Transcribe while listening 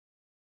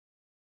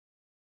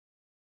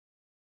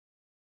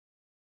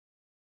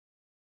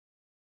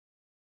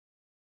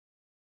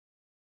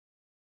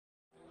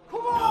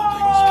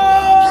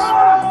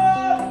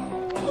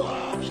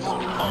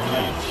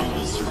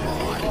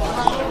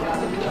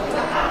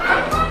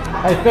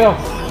Hey Phil,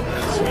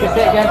 get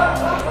it again.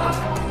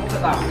 Look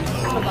at that.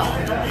 Look at that.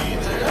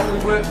 What we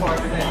work for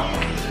every day.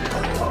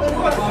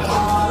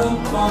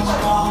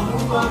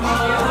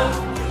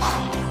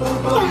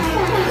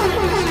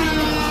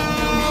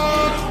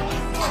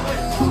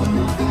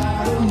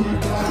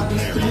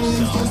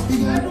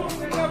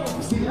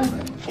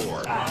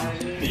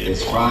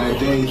 It's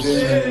Friday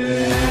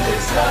then.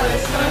 It's Saturday,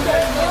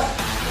 Sunday.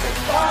 It's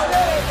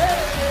Friday.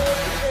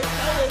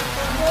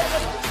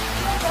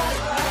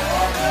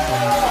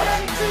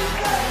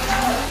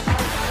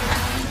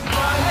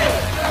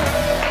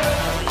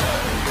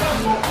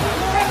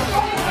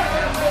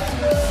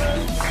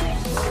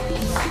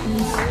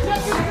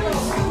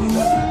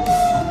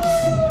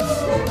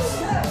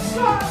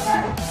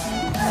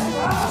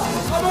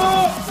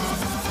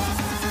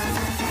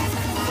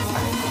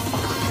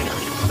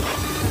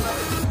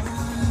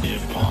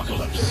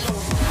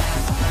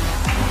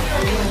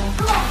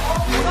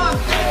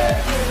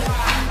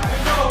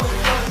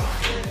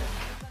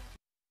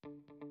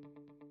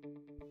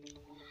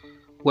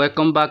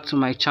 Welcome back to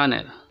my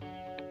channel.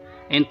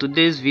 In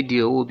today's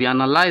video, we'll be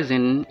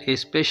analyzing a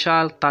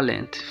special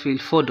talent, Phil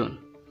Foden.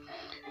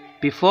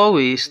 Before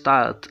we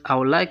start, I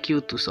would like you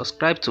to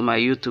subscribe to my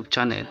YouTube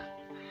channel.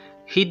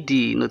 Hit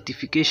the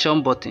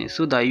notification button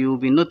so that you will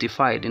be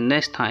notified the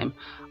next time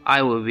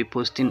I will be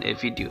posting a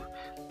video.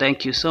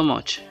 Thank you so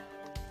much.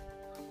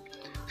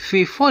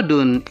 Phil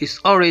Foden is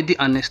already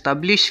an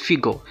established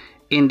figure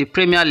in the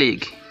Premier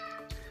League,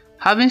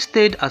 having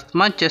stayed at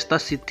Manchester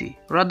City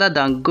rather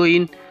than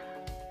going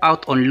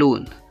out on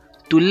loan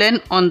to learn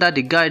under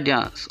the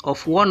guidance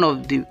of one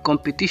of the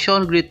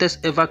competition's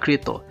greatest ever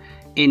creator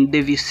in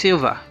David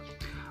Silva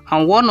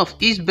and one of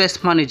his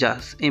best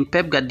managers in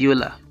Pep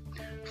Guardiola.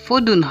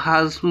 Foden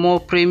has more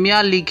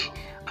Premier League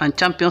and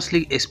Champions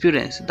League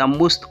experience than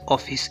most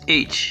of his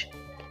age.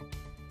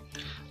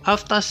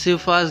 After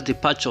Silva's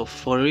departure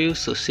for Real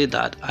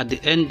Sociedad at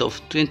the end of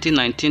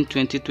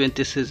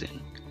 2019-2020 season,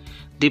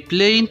 the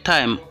playing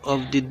time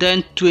of the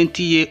then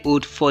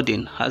 20-year-old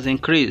Foden has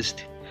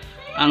increased,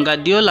 and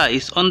Guardiola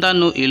is under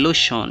no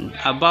illusion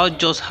about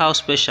just how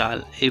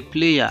special a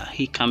player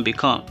he can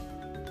become.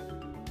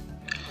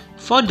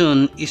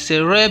 Foden is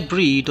a rare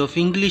breed of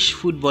English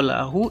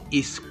footballer who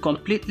is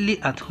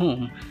completely at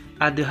home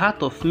at the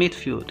heart of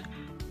midfield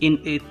in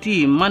a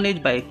team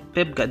managed by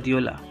Pep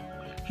Guardiola.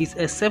 His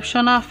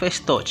exceptional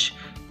first touch,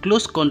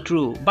 close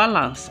control,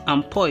 balance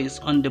and poise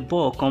on the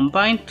ball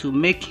combine to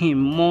make him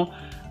more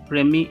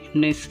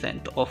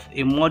reminiscent of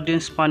a modern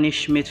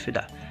Spanish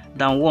midfielder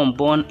than one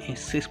born in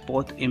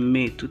Sixport in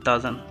May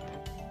 2000.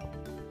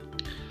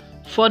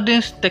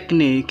 Foden's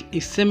technique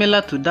is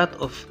similar to that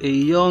of a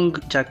young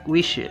Jack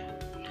Wilshere,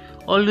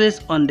 always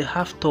on the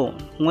half turn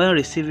when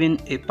receiving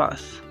a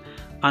pass,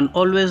 and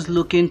always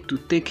looking to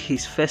take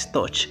his first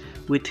touch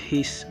with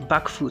his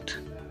back foot,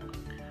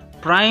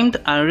 primed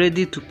and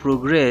ready to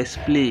progress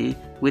play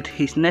with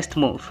his next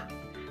move.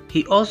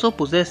 He also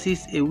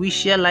possesses a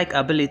Wilshere-like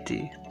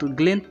ability to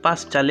glean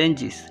past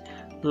challenges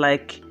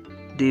like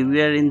they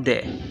weren't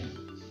there.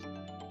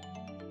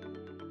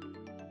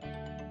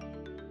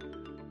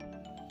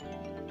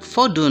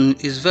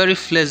 Foden is very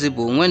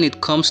flexible when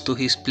it comes to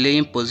his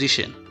playing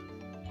position.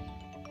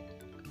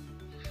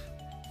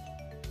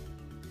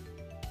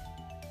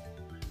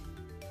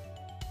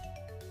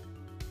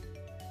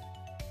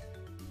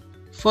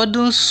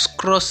 Foden's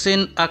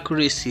crossing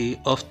accuracy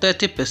of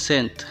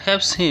 30%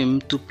 helps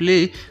him to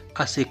play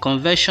as a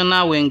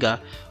conventional winger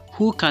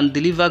who can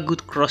deliver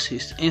good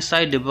crosses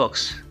inside the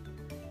box.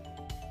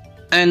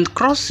 And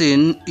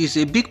crossing is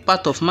a big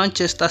part of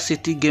Manchester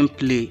City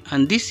gameplay,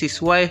 and this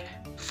is why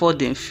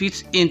Foden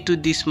fits into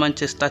this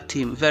Manchester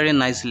team very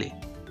nicely.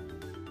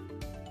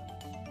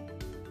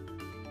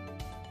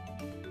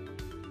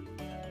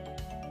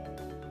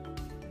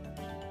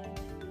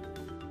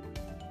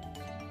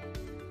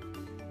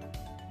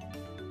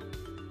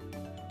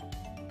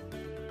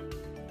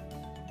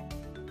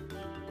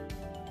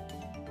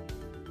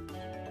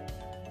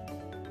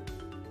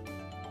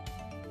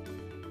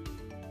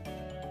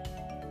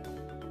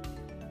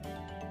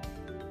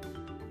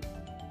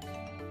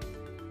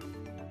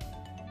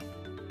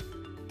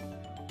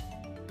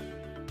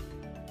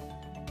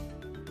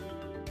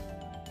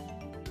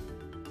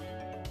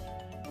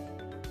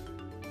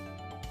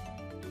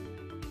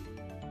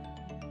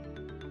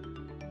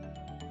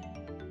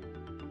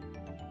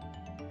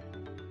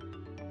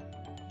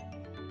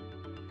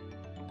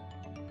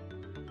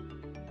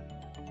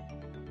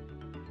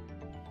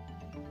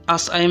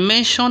 As I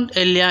mentioned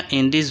earlier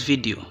in this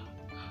video,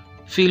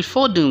 Phil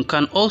Foden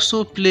can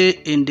also play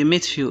in the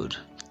midfield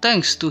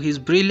thanks to his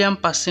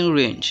brilliant passing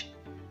range.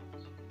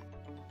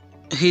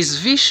 His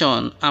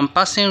vision and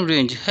passing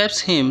range helps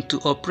him to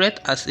operate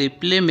as a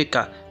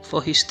playmaker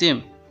for his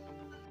team.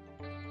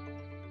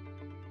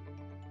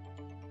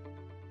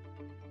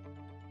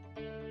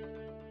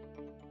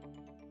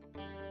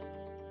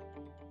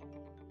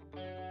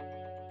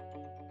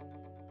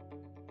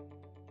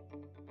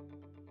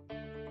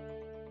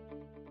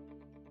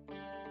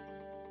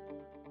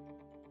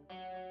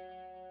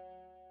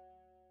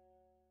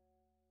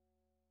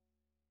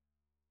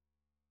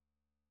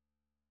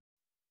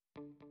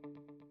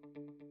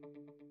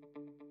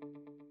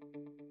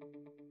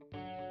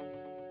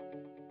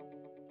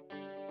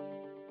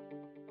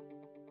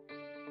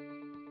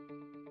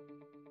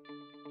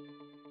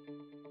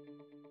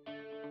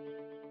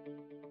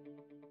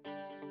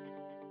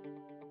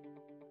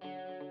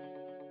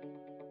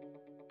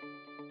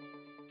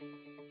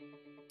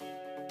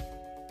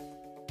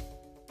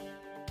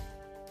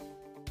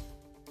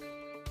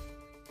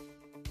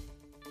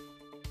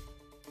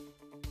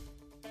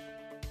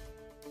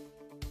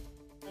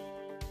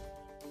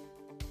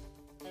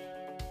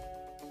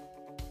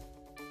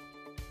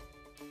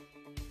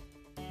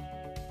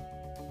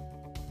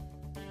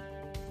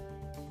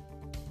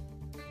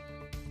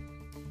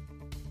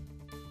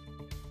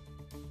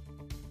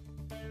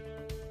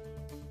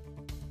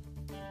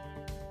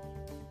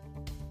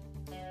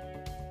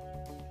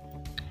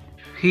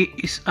 He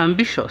is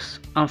ambitious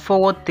and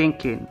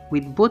forward-thinking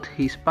with both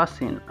his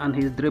passing and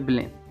his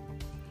dribbling,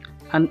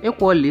 and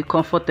equally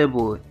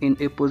comfortable in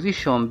a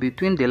position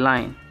between the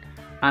line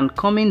and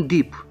coming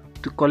deep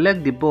to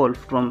collect the ball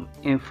from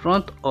in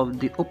front of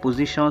the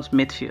opposition's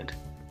midfield.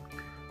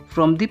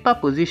 From deeper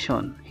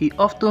position, he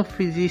often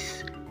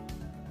fizzes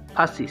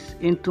passes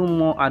into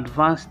more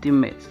advanced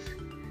teammates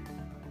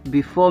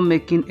before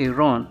making a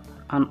run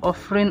and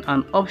offering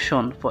an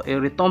option for a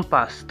return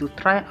pass to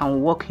try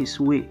and work his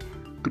way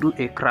through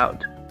a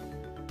crowd.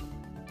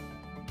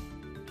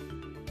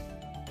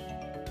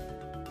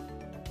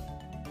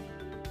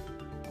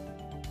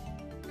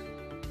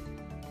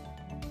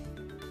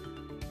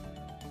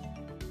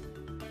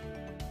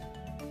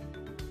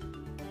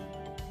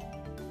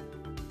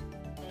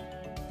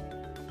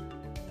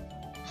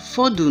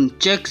 Foden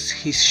checks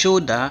his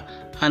shoulder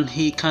and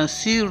he can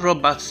see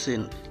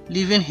Robertson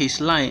leaving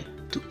his line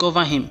to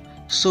cover him,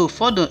 so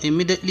Foden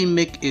immediately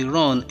makes a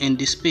run in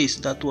the space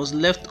that was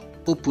left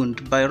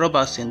opened by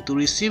Robertson to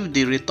receive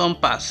the return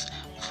pass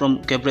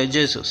from Gabriel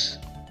Jesus.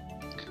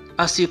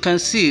 As you can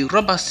see,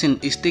 Robertson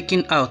is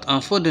taken out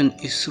and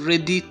Foden is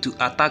ready to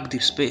attack the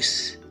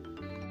space.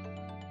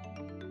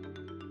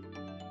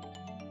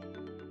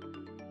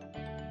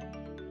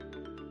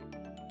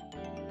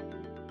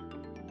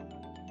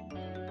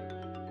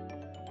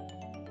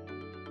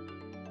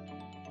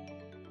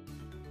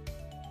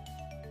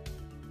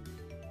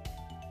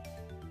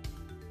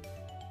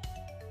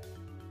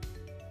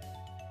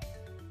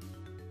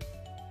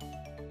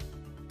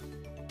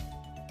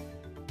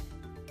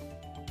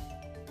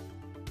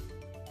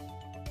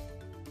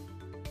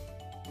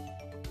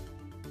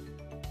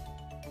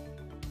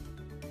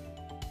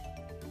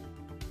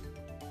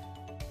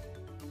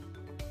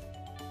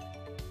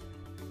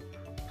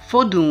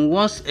 Foden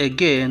once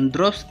again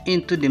drops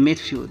into the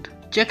midfield,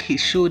 checks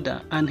his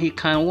shoulder and he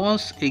can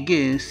once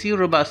again see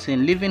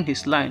Robertson leaving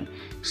his line,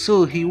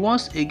 so he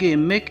once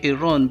again make a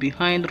run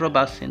behind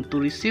Robertson to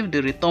receive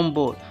the return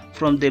ball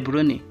from De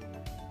Bruyne.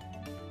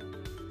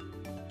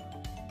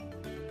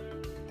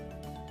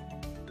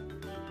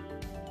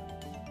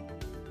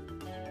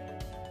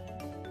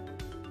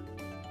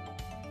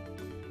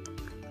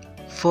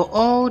 For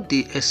all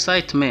the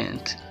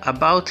excitement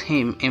about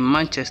him in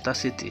Manchester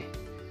City,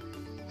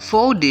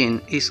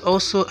 Foden is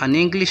also an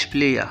English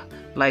player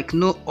like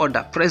no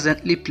other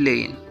presently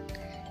playing.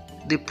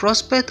 The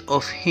prospect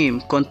of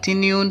him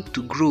continuing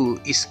to grow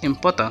his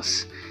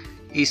importance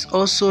is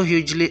also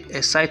hugely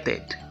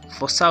excited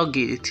for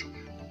Southgate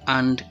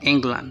and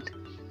England.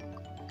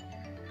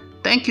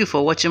 Thank you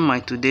for watching my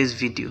today's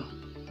video.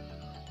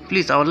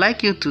 Please, I would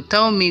like you to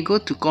tell me, go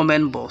to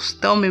comment box,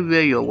 tell me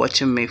where you're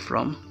watching me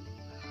from.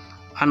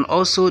 And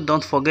also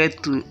don't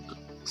forget to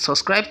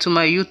subscribe to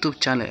my YouTube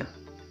channel.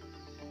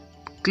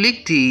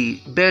 Click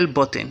the bell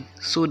button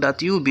so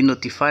that you will be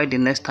notified the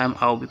next time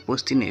I will be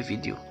posting a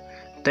video.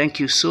 Thank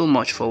you so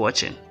much for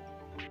watching.